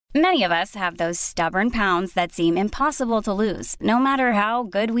Many of us have those stubborn pounds that seem impossible to lose, no matter how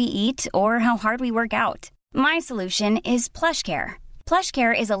good we eat or how hard we work out. My solution is PlushCare.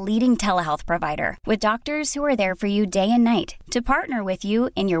 PlushCare is a leading telehealth provider with doctors who are there for you day and night to partner with you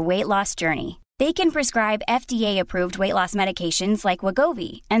in your weight loss journey. They can prescribe FDA-approved weight loss medications like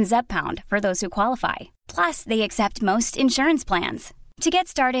Wegovy and Zepbound for those who qualify. Plus, they accept most insurance plans. To get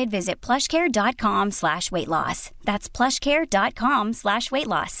started, visit plushcare.com/weightloss. That's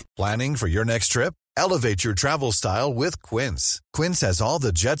plushcare.com/weightloss. Planning for your next trip? Elevate your travel style with Quince. Quince has all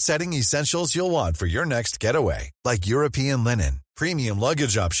the jet-setting essentials you'll want for your next getaway, like European linen, premium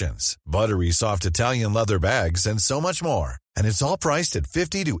luggage options, buttery soft Italian leather bags, and so much more. And it's all priced at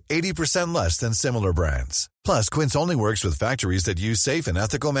 50 to 80% less than similar brands. Plus, Quince only works with factories that use safe and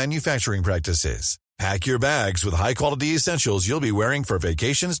ethical manufacturing practices. Pack your bags with high-quality essentials you'll be wearing for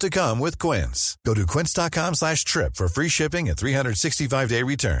vacations to come with Quince. Go to quince.com/trip for free shipping and 365-day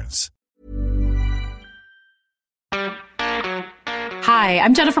returns. Hi,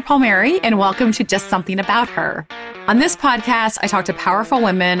 I'm Jennifer Palmieri, and welcome to Just Something About Her. On this podcast, I talk to powerful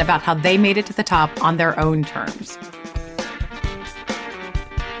women about how they made it to the top on their own terms.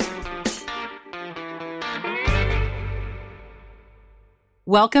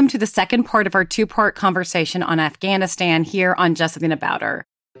 Welcome to the second part of our two-part conversation on Afghanistan here on Just Something About Her.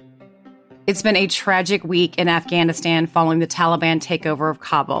 It's been a tragic week in Afghanistan following the Taliban takeover of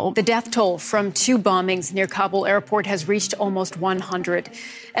Kabul. The death toll from 2 bombings near Kabul airport has reached almost 100.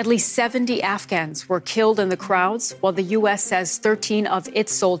 At least 70 Afghans were killed in the crowds, while the U.S. says 13 of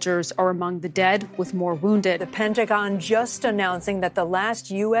its soldiers are among the dead, with more wounded. The Pentagon just announcing that the last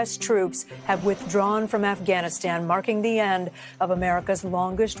U.S. troops have withdrawn from Afghanistan, marking the end of America's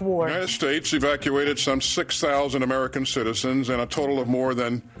longest war. The United States evacuated some 6,000 American citizens and a total of more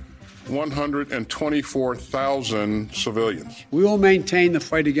than 124,000 civilians. We will maintain the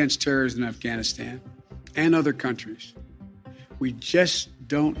fight against terrorism in Afghanistan and other countries. We just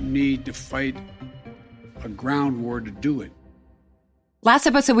don't need to fight a ground war to do it. Last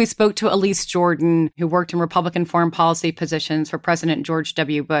episode, we spoke to Elise Jordan, who worked in Republican foreign policy positions for President George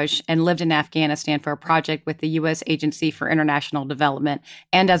W. Bush and lived in Afghanistan for a project with the U.S. Agency for International Development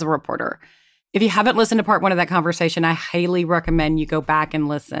and as a reporter. If you haven't listened to part one of that conversation, I highly recommend you go back and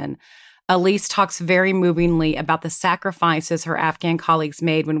listen. Elise talks very movingly about the sacrifices her Afghan colleagues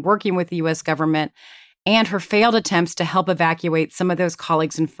made when working with the U.S. government and her failed attempts to help evacuate some of those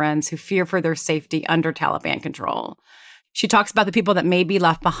colleagues and friends who fear for their safety under Taliban control. She talks about the people that may be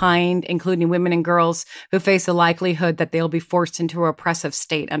left behind, including women and girls who face the likelihood that they'll be forced into an oppressive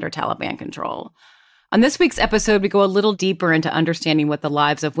state under Taliban control. On this week's episode, we go a little deeper into understanding what the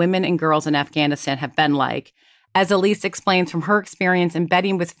lives of women and girls in Afghanistan have been like, as Elise explains from her experience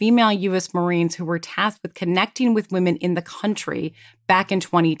embedding with female U.S. Marines who were tasked with connecting with women in the country back in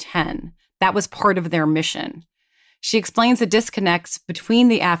 2010. That was part of their mission. She explains the disconnects between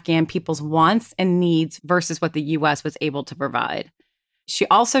the Afghan people's wants and needs versus what the U.S. was able to provide. She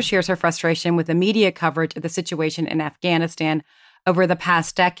also shares her frustration with the media coverage of the situation in Afghanistan over the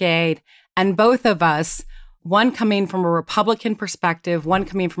past decade. And both of us, one coming from a Republican perspective, one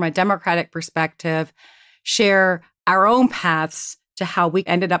coming from a Democratic perspective, share our own paths to how we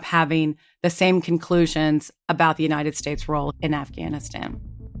ended up having the same conclusions about the United States' role in Afghanistan.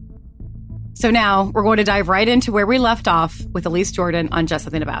 So now we're going to dive right into where we left off with Elise Jordan on Just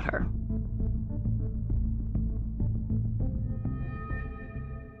Something About Her.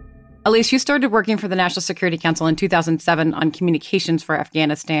 Elise, you started working for the National Security Council in 2007 on communications for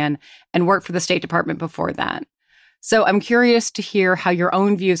Afghanistan and worked for the State Department before that. So I'm curious to hear how your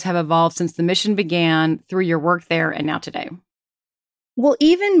own views have evolved since the mission began through your work there and now today. Well,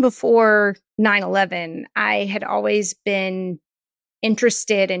 even before 9/11, I had always been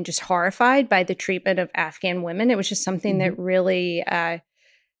interested and just horrified by the treatment of Afghan women. It was just something that really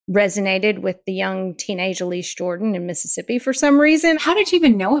resonated with the young teenage Elise Jordan in Mississippi for some reason. How did you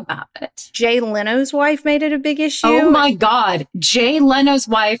even know about it? Jay Leno's wife made it a big issue. Oh my God. Jay Leno's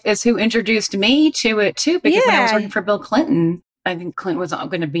wife is who introduced me to it too, because when I was working for Bill Clinton, I think Clinton was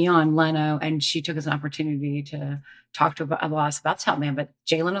going to be on Leno, and she took as an opportunity to talk to us about the Taliban. But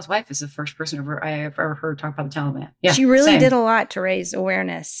Jay Leno's wife is the first person I ever heard talk about the Taliban. Yeah, she really did a lot to raise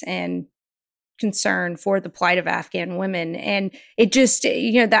awareness and concern for the plight of Afghan women. And it just,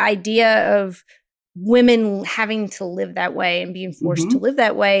 the idea of women having to live that way and being forced to live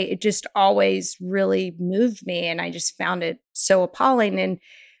that way, it just always really moved me. And I just found it so appalling. And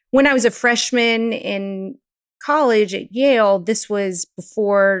when I was a freshman in college at Yale, this was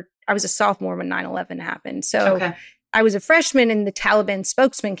before I was a sophomore when 9/11 happened. So I was a freshman and the Taliban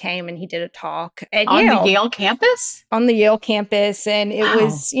spokesman came and he did a talk at on Yale. the Yale campus? On the Yale campus. And it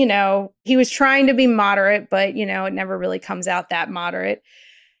was, he was trying to be moderate, but, it never really comes out that moderate.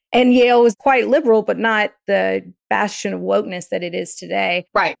 And Yale was quite liberal, but not the bastion of wokeness that it is today.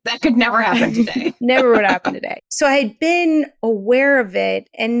 Right. That could never happen today. Never would happen today. So I had been aware of it.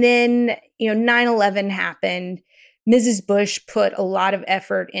 And then, 9/11 happened. Mrs. Bush put a lot of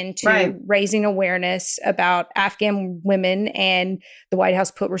effort into raising awareness about Afghan women, and the White House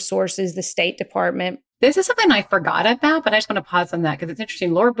put resources, the State Department. This is something I forgot about, but I just want to pause on that because it's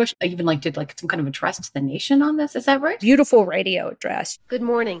interesting. Laura Bush even did some kind of address to the nation on this. Is that right? Beautiful radio address. Good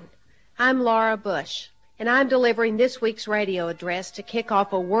morning. I'm Laura Bush, and I'm delivering this week's radio address to kick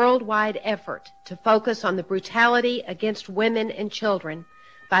off a worldwide effort to focus on the brutality against women and children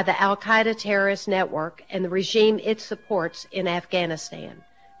by the al-Qaeda terrorist network and the regime it supports in Afghanistan,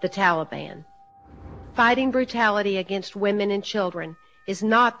 the Taliban. Fighting brutality against women and children is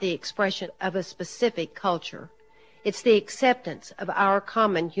not the expression of a specific culture. It's the acceptance of our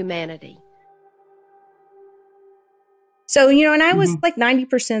common humanity. So, and I was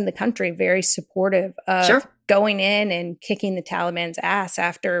 90% of the country very supportive of going in and kicking the Taliban's ass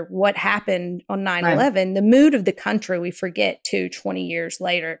after what happened on 9/11. Right. The mood of the country, we forget too, 20 years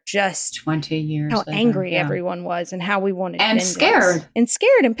later, just 20 years how later, angry everyone was and how we wanted and scared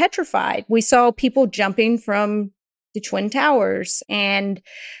and petrified. We saw people jumping from the Twin Towers. And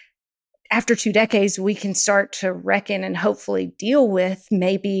after 2 decades, we can start to reckon and hopefully deal with,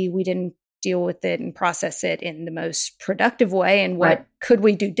 maybe we didn't deal with it and process it in the most productive way. And what could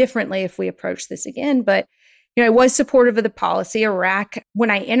we do differently if we approach this again? But, I was supportive of the policy. Iraq,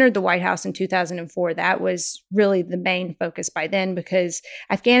 when I entered the White House in 2004, that was really the main focus by then, because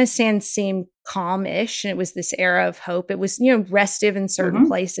Afghanistan seemed calm-ish. And it was this era of hope. It was, restive in certain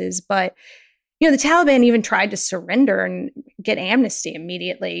places, but the Taliban even tried to surrender and get amnesty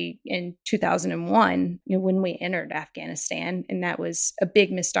immediately in 2001, when we entered Afghanistan. And that was a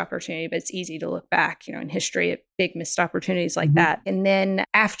big missed opportunity, but it's easy to look back, in history at big missed opportunities like that. And then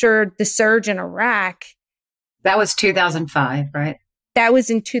after the surge in Iraq. That was 2005, right? That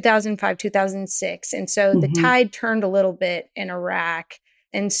was in 2005, 2006. And so the tide turned a little bit in Iraq.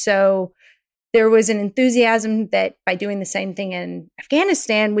 And so there was an enthusiasm that by doing the same thing in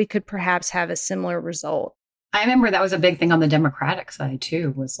Afghanistan, we could perhaps have a similar result. I remember that was a big thing on the Democratic side,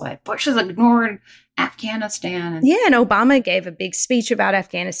 too, was Bush has ignored Afghanistan. And Obama gave a big speech about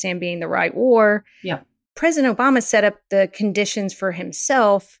Afghanistan being the right war. Yeah. President Obama set up the conditions for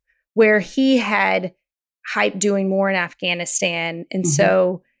himself where he had hype doing more in Afghanistan. And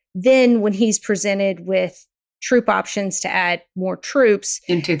so then when he's presented with troop options to add more troops.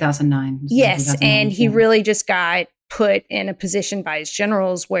 In 2009. Yes. And he really just got put in a position by his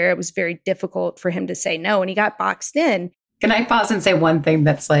generals where it was very difficult for him to say no. And he got boxed in. Can I pause and say one thing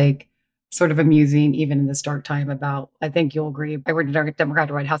that's sort of amusing, even in this dark time about, I think you'll agree, I worked in a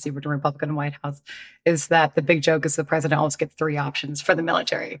Democratic White House, you worked in a Republican White House, is that the big joke is the president always gets 3 options for the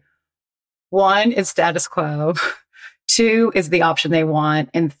military. 1 is status quo. 2 is the option they want.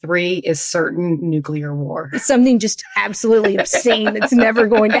 And 3 is certain nuclear war. Something just absolutely obscene that's never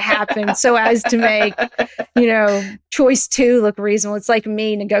going to happen. So as to make, choice 2 look reasonable. It's like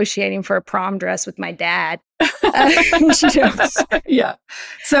me negotiating for a prom dress with my dad. Yeah.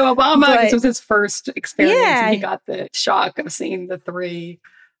 So Obama, this was his first experience. And he got the shock of seeing the 3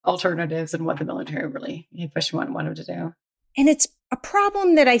 alternatives and what the military really pushed wanted to do. And it's a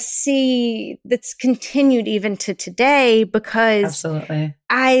problem that I see that's continued even to today, because absolutely,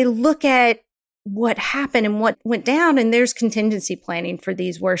 I look at what happened and what went down, and there's contingency planning for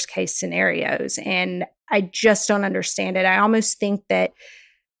these worst case scenarios. And I just don't understand it. I almost think that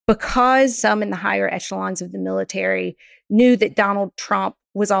because some in the higher echelons of the military knew that Donald Trump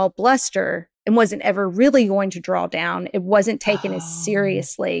was all bluster and wasn't ever really going to draw down, it wasn't taken as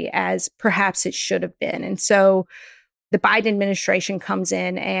seriously as perhaps it should have been. And so the Biden administration comes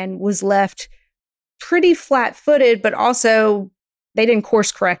in and was left pretty flat-footed, but also they didn't course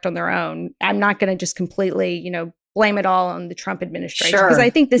correct on their own. I'm not going to just completely, blame it all on the Trump administration, because I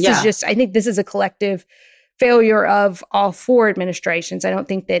think this is a collective failure of all 4 administrations. I don't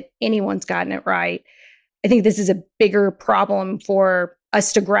think that anyone's gotten it right. I think this is a bigger problem for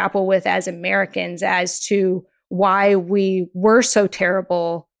us to grapple with as Americans as to why we were so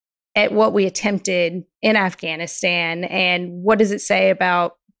terrible at what we attempted in Afghanistan, and what does it say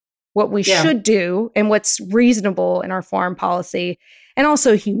about what we should do and what's reasonable in our foreign policy, and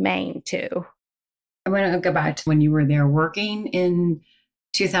also humane too. I want to go back to when you were there working in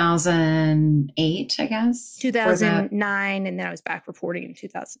 2008, I guess? 2009, and then I was back reporting in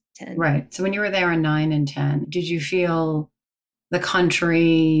 2010. Right. So when you were there in 9 and 10, did you feel the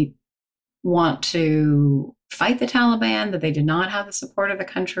country want to fight the Taliban, that they did not have the support of the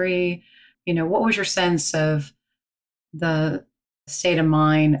country? You know, what was your sense of the state of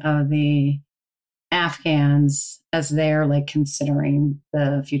mind of the Afghans as they're like considering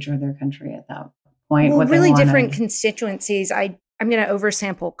the future of their country at that point? Well, really different constituencies. I'm going to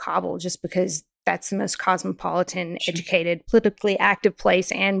oversample Kabul just because that's the most cosmopolitan, educated, politically active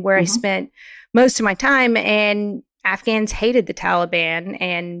place and where I spent most of my time. And Afghans hated the Taliban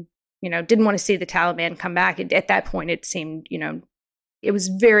and, you know, didn't want to see the Taliban come back. At that point, it seemed, you know, it was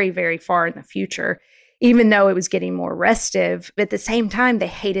very, very far in the future, even though it was getting more restive. But at the same time, they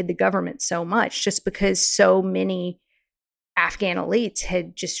hated the government so much just because so many Afghan elites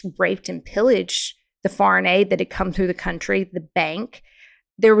had just raped and pillaged the foreign aid that had come through the country, the bank.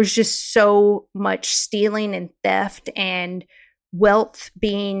 There was just so much stealing and theft and wealth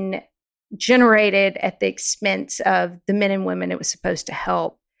being generated at the expense of the men and women it was supposed to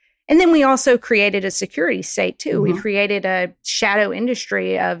help. And then we also created a security state, too. We created a shadow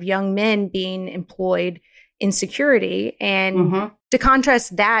industry of young men being employed in security. And to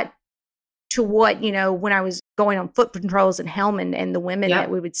contrast that to what, you know, when I was going on foot patrols in Helmand and the women that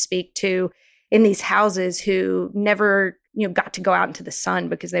we would speak to in these houses who never, you know, got to go out into the sun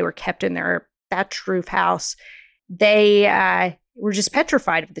because they were kept in their thatched roof house. They were just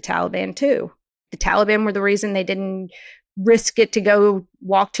petrified of the Taliban, too. The Taliban were the reason they didn't risk it to go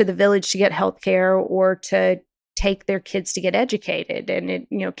walk to the village to get health care or to take their kids to get educated. And it,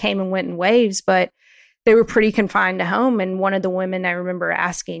 you know, came and went in waves, but they were pretty confined to home. And one of the women I remember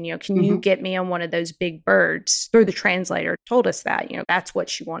asking, you know, can you get me on one of those big birds? Through the translator told us that, you know, that's what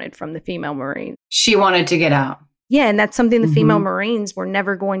she wanted from the female Marine. She wanted to get out. Yeah. And that's something the female Marines were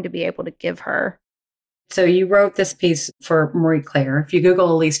never going to be able to give her. So you wrote this piece for Marie Claire. If you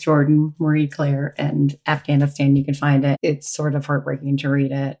Google Elise Jordan, Marie Claire, and Afghanistan, you can find it. It's sort of heartbreaking to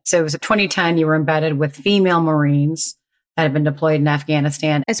read it. So it was 2010, you were embedded with female Marines that had been deployed in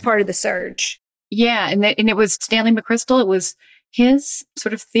Afghanistan. As part of the surge. Yeah. And it was Stanley McChrystal. It was his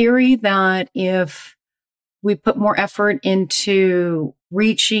sort of theory that if we put more effort into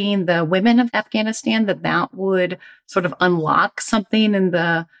reaching the women of Afghanistan, that would sort of unlock something in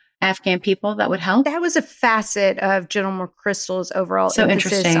the Afghan people that would help. That was a facet of General McChrystal's overall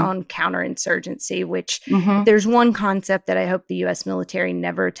emphasis on counterinsurgency, which there's one concept that I hope the U.S. military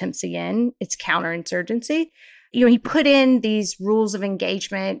never attempts again. It's counterinsurgency. You know, he put in these rules of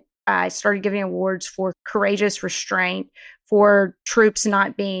engagement. I started giving awards for courageous restraint, for troops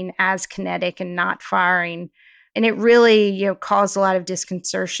not being as kinetic and not firing. And it really, you know, caused a lot of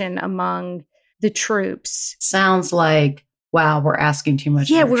disconcertion among the troops. Sounds like, wow, we're asking too much.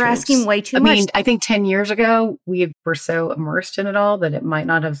 Yeah, we're asking way too much. I mean, I think 10 years ago, we were so immersed in it all that it might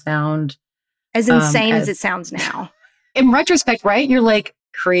not have sounded as insane as it sounds now. In retrospect, right? You're like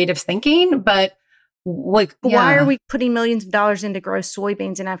creative thinking, but like, why are we putting millions of dollars into grow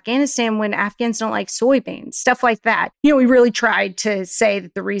soybeans in Afghanistan when Afghans don't like soybeans? Stuff like that. You know, we really tried to say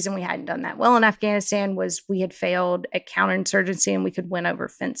that the reason we hadn't done that well in Afghanistan was we had failed at counterinsurgency and we could win over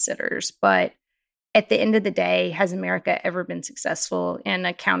fence sitters. But at the end of the day, has America ever been successful in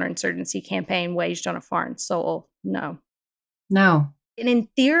a counterinsurgency campaign waged on a foreign soil? No. No. And in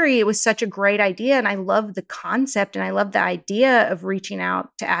theory, it was such a great idea. And I love the concept and I love the idea of reaching out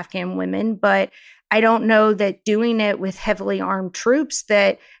to Afghan women. But I don't know that doing it with heavily armed troops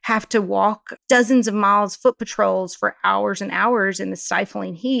that have to walk dozens of miles, foot patrols for hours and hours in the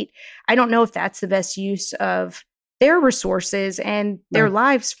stifling heat, I don't know if that's the best use of their resources and their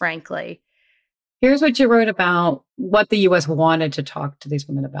lives, frankly. Here's what you wrote about what the U.S. wanted to talk to these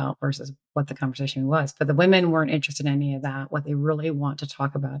women about versus what the conversation was. But the women weren't interested in any of that. What they really want to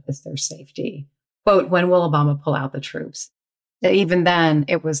talk about is their safety. Quote, when will Obama pull out the troops? Even then,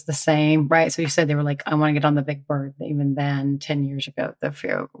 it was the same, right? So you said they were like, I want to get on the big bird. Even then, 10 years ago, the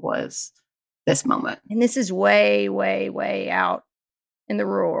fear was this moment. And this is way, way, way out in the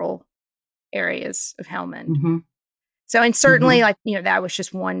rural areas of Helmand. So, and certainly, like, you know, that was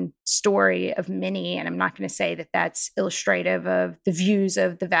just one story of many. And I'm not going to say that that's illustrative of the views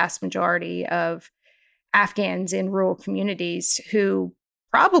of the vast majority of Afghans in rural communities who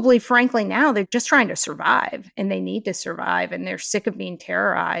probably, frankly, now they're just trying to survive and they need to survive and they're sick of being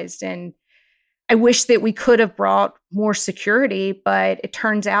terrorized. And I wish that we could have brought more security, but it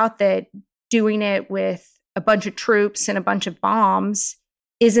turns out that doing it with a bunch of troops and a bunch of bombs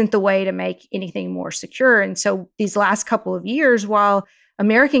isn't the way to make anything more secure. And so these last couple of years, while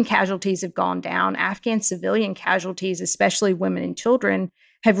American casualties have gone down, Afghan civilian casualties, especially women and children,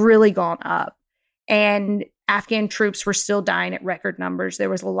 have really gone up. And Afghan troops were still dying at record numbers. There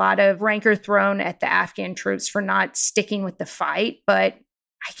was a lot of rancor thrown at the Afghan troops for not sticking with the fight. But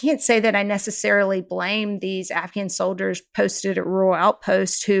I can't say that I necessarily blame these Afghan soldiers posted at rural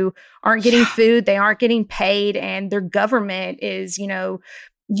outposts who aren't getting food, they aren't getting paid, and their government is,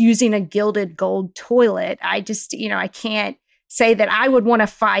 using a gilded gold toilet. I just, I can't say that I would want to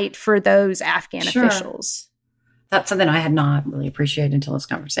fight for those Afghan officials. That's something I had not really appreciated until this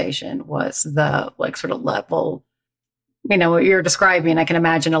conversation was the sort of level, what you're describing. I can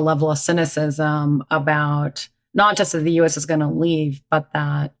imagine a level of cynicism about not just that the U.S. is going to leave, but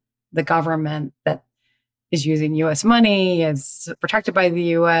that the government that is using U.S. money, is protected by the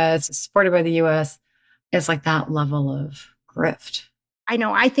U.S., is supported by the U.S., is like that level of grift. I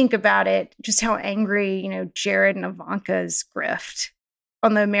know. I think about it, just how angry, Jared and Ivanka's grift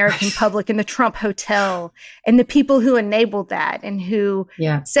on the American public in the Trump hotel and the people who enabled that and who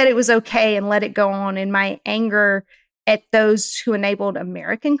said it was okay and let it go on, and my anger at those who enabled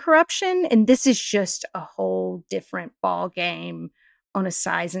American corruption. And this is just a whole different ball game on a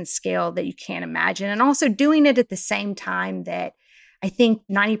size and scale that you can't imagine. And also doing it at the same time that I think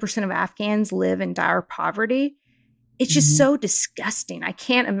 90% of Afghans live in dire poverty. It's just so disgusting. I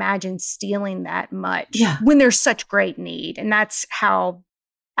can't imagine stealing that much when there's such great need. And that's how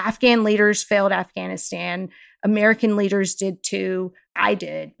Afghan leaders failed Afghanistan. American leaders did too. I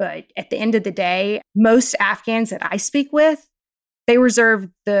did. But at the end of the day, most Afghans that I speak with, they reserve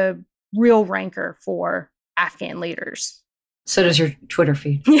the real rancor for Afghan leaders. So does your Twitter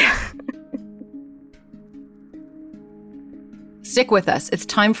feed. Yeah. Stick with us. It's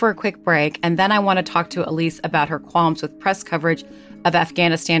time for a quick break. And then I want to talk to Elise about her qualms with press coverage of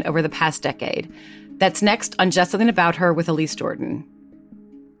Afghanistan over the past decade. That's next on Just Something About Her with Elise Jordan.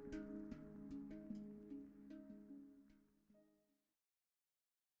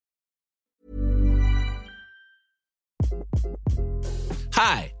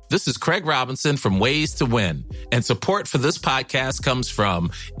 Hi, this is Craig Robinson from Ways to Win, and support for this podcast comes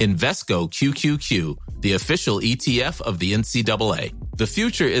from Invesco QQQ, the official ETF of the NCAA. The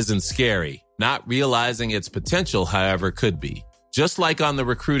future isn't scary. Not realizing its potential, however, could be. Just like on the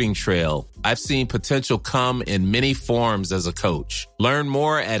recruiting trail, I've seen potential come in many forms as a coach. Learn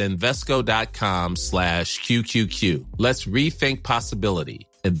more at Invesco.com/QQQ. Let's rethink possibility.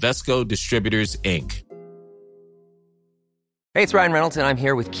 Invesco Distributors, Inc. Hey, it's Ryan Reynolds, and I'm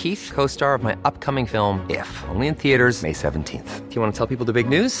here with Keith, co-star of my upcoming film, If, only in theaters May 17th. Do you want to tell people the big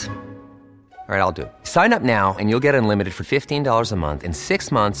news? All right, I'll do it. Sign up now and you'll get unlimited for $15 a month and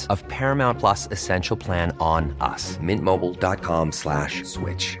 6 months of Paramount Plus Essential Plan on us.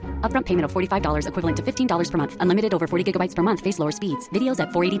 MintMobile.com/switch. Upfront payment of $45 equivalent to $15 per month. Unlimited over 40 gigabytes per month. Face lower speeds. Videos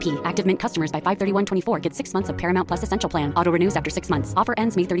at 480p. Active Mint customers by 531.24 get 6 months of Paramount Plus Essential Plan. Auto renews after 6 months. Offer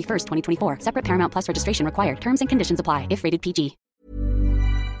ends May 31st, 2024. Separate Paramount Plus registration required. Terms and conditions apply if rated PG.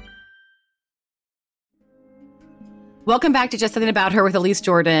 Welcome back to Just Something About Her with Elise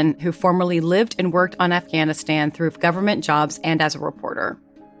Jordan, who formerly lived and worked on Afghanistan through government jobs and as a reporter.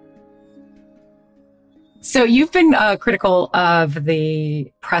 So you've been critical of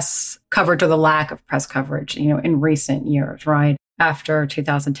the press coverage or the lack of press coverage, in recent years, right? After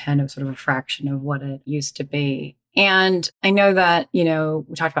 2010, it was sort of a fraction of what it used to be. And I know that, we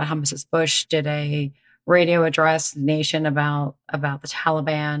talked about how Mrs. Bush did a radio address to the nation about the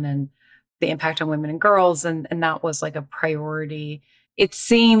Taliban and the impact on women and girls. And that was like a priority. It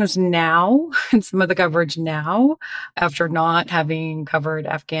seems now, in some of the coverage now, after not having covered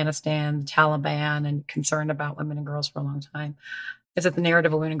Afghanistan, the Taliban, and concerned about women and girls for a long time, is that the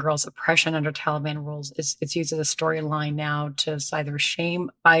narrative of women and girls' oppression under Taliban rules it's used as a storyline now to either shame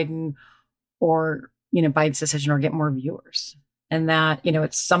Biden or, Biden's decision or get more viewers. And that,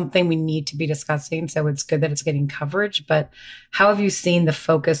 it's something we need to be discussing. So it's good that it's getting coverage. But how have you seen the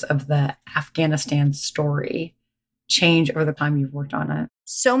focus of the Afghanistan story change over the time you've worked on it?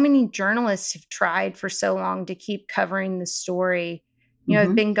 So many journalists have tried for so long to keep covering the story.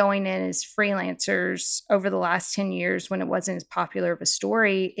 Have been going in as freelancers over the last 10 years when it wasn't as popular of a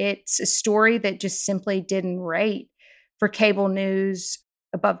story. It's a story that just simply didn't rate for cable news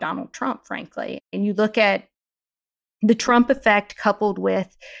above Donald Trump, frankly. And you look at the Trump effect coupled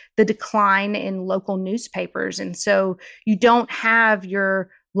with the decline in local newspapers. And so you don't have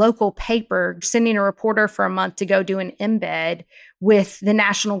your local paper sending a reporter for a month to go do an embed with the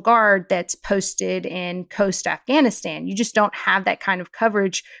National Guard that's posted in Khost, Afghanistan. You just don't have that kind of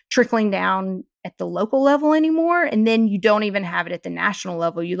coverage trickling down at the local level anymore. And then you don't even have it at the national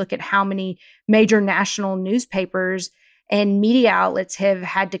level. You look at how many major national newspapers and media outlets have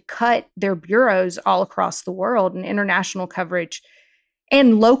had to cut their bureaus all across the world and international coverage.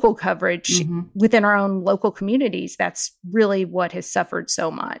 and local coverage within our own local communities. That's really what has suffered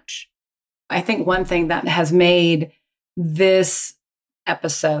so much. I think one thing that has made this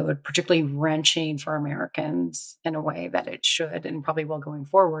episode particularly wrenching for Americans in a way that it should and probably will going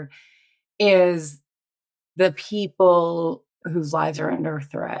forward is the people whose lives are under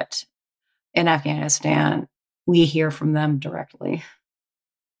threat in Afghanistan. We hear from them directly,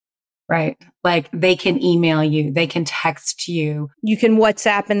 right? Like they can email you, they can text you. You can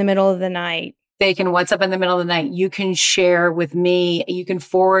WhatsApp in the middle of the night. They can WhatsApp in the middle of the night. You can share with me. You can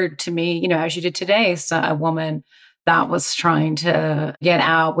forward to me, as you did today. So a woman that was trying to get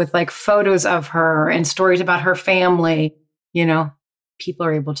out with like photos of her and stories about her family. People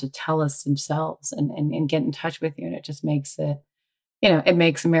are able to tell us themselves and get in touch with you. And it just makes it, it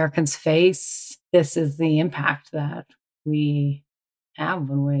makes Americans face, this is the impact that we have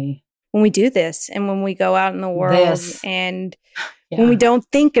when we do this and when we go out in the world and when we don't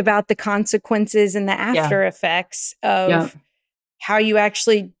think about the consequences and the after effects of how you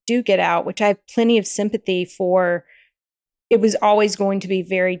actually do get out, which I have plenty of sympathy for. It was always going to be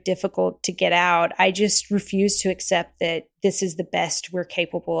very difficult to get out. I just refuse to accept that this is the best we're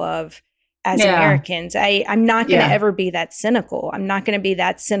capable of as Americans. I'm not going to ever be that cynical. I'm not going to be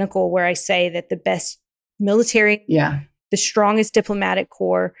that cynical where I say that the best military, the strongest diplomatic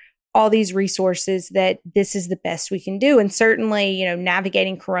corps, all these resources, that this is the best we can do. And certainly,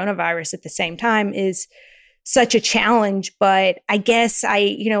 navigating coronavirus at the same time is such a challenge. But I guess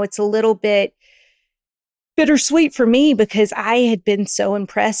it's a little bit bittersweet for me because I had been so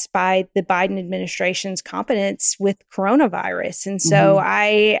impressed by the Biden administration's competence with coronavirus. And so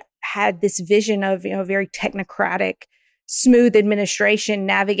I had this vision of, a very technocratic, smooth administration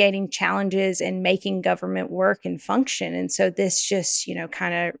navigating challenges and making government work and function. And so this just,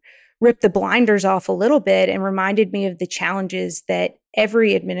 kind of ripped the blinders off a little bit and reminded me of the challenges that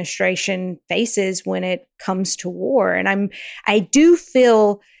every administration faces when it comes to war. And I do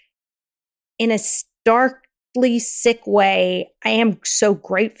feel in a starkly sick way, I am so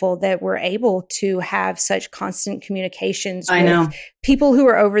grateful that we're able to have such constant communications with people who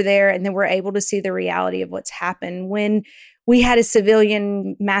are over there, and then we're able to see the reality of what's happened. When we had a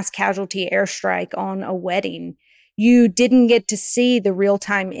civilian mass casualty airstrike on a wedding, you didn't get to see the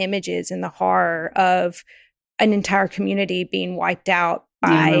real-time images and the horror of an entire community being wiped out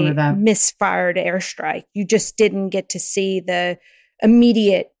by misfired airstrike. You just didn't get to see the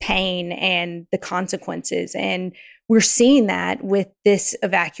immediate pain and the consequences. And we're seeing that with this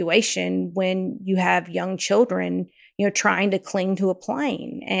evacuation when you have young children, trying to cling to a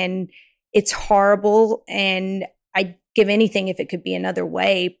plane. And it's horrible. And I'd give anything if it could be another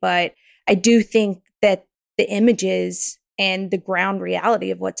way. But I do think that the images and the ground reality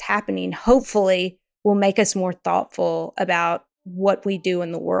of what's happening hopefully will make us more thoughtful about what we do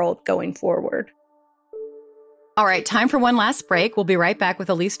in the world going forward. All right, time for one last break. We'll be right back with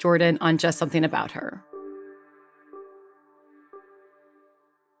Elise Jordan on Just Something About Her.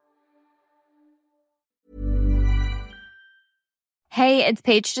 Hey, it's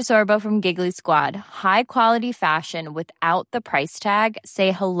Paige DeSorbo from Giggly Squad. High quality fashion without the price tag.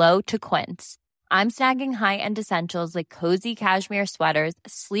 Say hello to Quince. I'm snagging high-end essentials like cozy cashmere sweaters,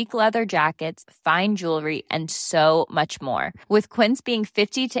 sleek leather jackets, fine jewelry, and so much more. With Quince being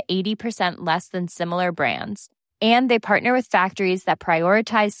 50 to 80% less than similar brands. And they partner with factories that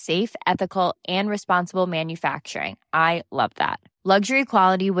prioritize safe, ethical, and responsible manufacturing. I love that. Luxury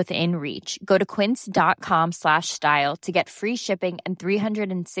quality within reach. Go to quince.com/style to get free shipping and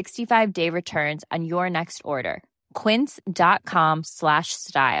 365-day returns on your next order.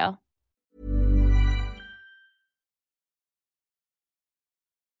 Quince.com/style.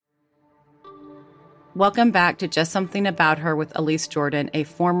 Welcome back to Just Something About Her with Elise Jordan, a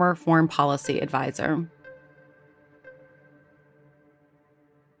former foreign policy advisor.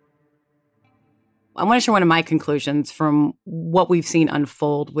 I want to share one of my conclusions from what we've seen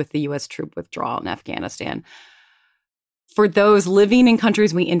unfold with the U.S. troop withdrawal in Afghanistan. For those living in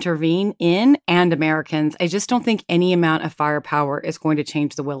countries we intervene in and Americans, I just don't think any amount of firepower is going to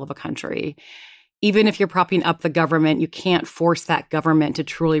change the will of a country. Even if you're propping up the government, you can't force that government to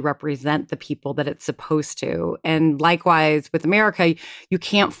truly represent the people that it's supposed to. And likewise, with America, you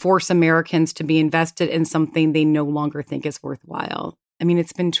can't force Americans to be invested in something they no longer think is worthwhile. I mean,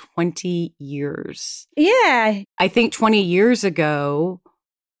 it's been 20 years. Yeah. I think 20 years ago,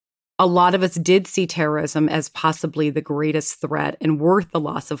 a lot of us did see terrorism as possibly the greatest threat and worth the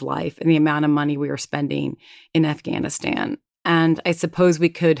loss of life and the amount of money we are spending in Afghanistan. And I suppose we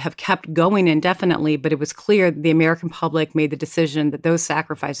could have kept going indefinitely, but it was clear that the American public made the decision that those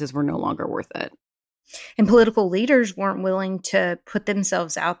sacrifices were no longer worth it. And political leaders weren't willing to put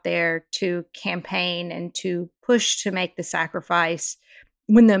themselves out there to campaign and to push to make the sacrifice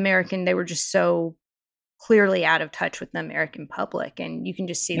when they were just so clearly out of touch with the American public. And you can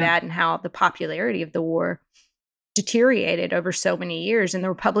just see that in how the popularity of the war deteriorated over so many years. And the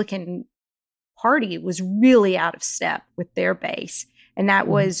Republican Party was really out of step with their base. And that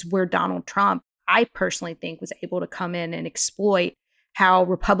was where Donald Trump, I personally think, was able to come in and exploit how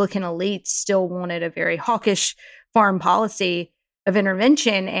Republican elites still wanted a very hawkish foreign policy of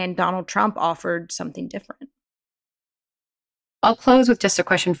intervention, and Donald Trump offered something different. I'll close with just a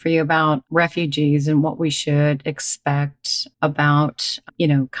question for you about refugees and what we should expect about,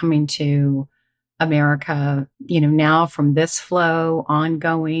 coming to America, now from this flow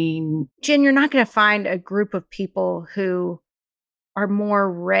ongoing. Jen, you're not going to find a group of people who are more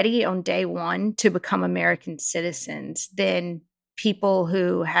ready on day one to become American citizens than people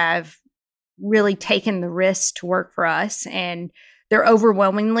who have really taken the risk to work for us. And they're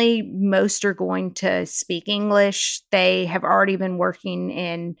overwhelmingly, most are going to speak English. They have already been working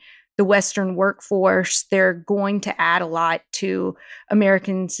in the Western workforce. They're going to add a lot to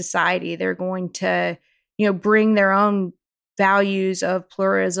American society. They're going to, bring their own values of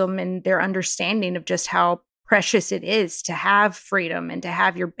pluralism and their understanding of just how precious it is to have freedom and to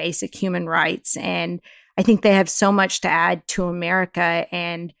have your basic human rights. And I think they have so much to add to America.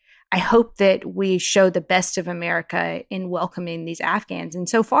 And I hope that we show the best of America in welcoming these Afghans. And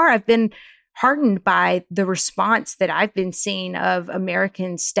so far, I've been heartened by the response that I've been seeing of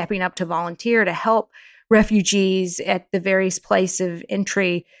Americans stepping up to volunteer to help refugees at the various places of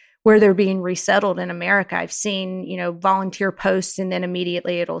entry where they're being resettled in America. I've seen, volunteer posts, and then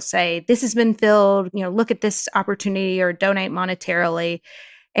immediately it'll say, this has been filled, look at this opportunity or donate monetarily.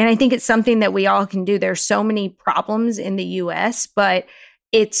 And I think it's something that we all can do. There's so many problems in the U.S., but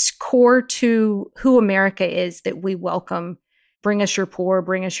it's core to who America is that we welcome. Bring us your poor,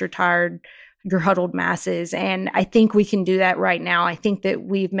 bring us your tired, your huddled masses. And I think we can do that right now. I think that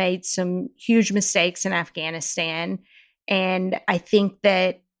we've made some huge mistakes in Afghanistan. And I think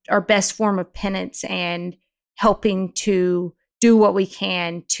that our best form of penance and helping to do what we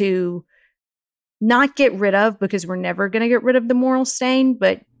can to not get rid of, because we're never going to get rid of the moral stain,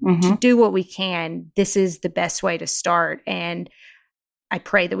 but to do what we can, this is the best way to start. And I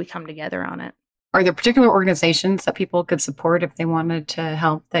pray that we come together on it. Are there particular organizations that people could support if they wanted to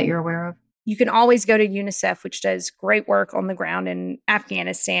help that you're aware of? You can always go to UNICEF, which does great work on the ground in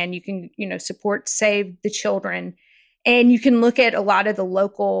Afghanistan. You can, support Save the Children. And you can look at a lot of the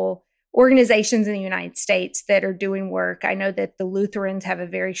local organizations in the United States that are doing work. I know that the Lutherans have a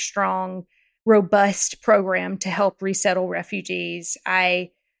very strong, robust program to help resettle refugees. I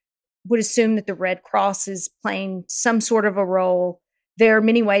would assume that the Red Cross is playing some sort of a role. There are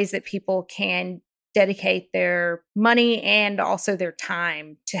many ways that people can dedicate their money and also their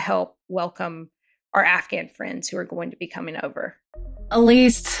time to help welcome our Afghan friends who are going to be coming over.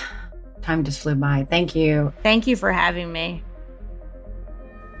 Elise, time just flew by. Thank you. Thank you for having me.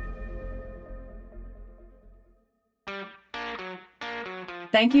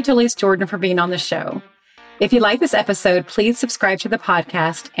 Thank you to Elise Jordan for being on the show. If you like this episode, please subscribe to the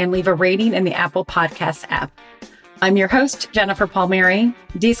podcast and leave a rating in the Apple Podcasts app. I'm your host, Jennifer Palmieri.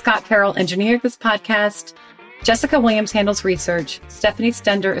 D. Scott Carroll engineered this podcast. Jessica Williams handles research. Stephanie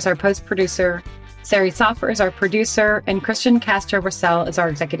Stender is our post-producer. Sari Soffer is our producer. And Christian Castro Russell is our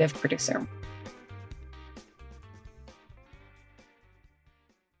executive producer.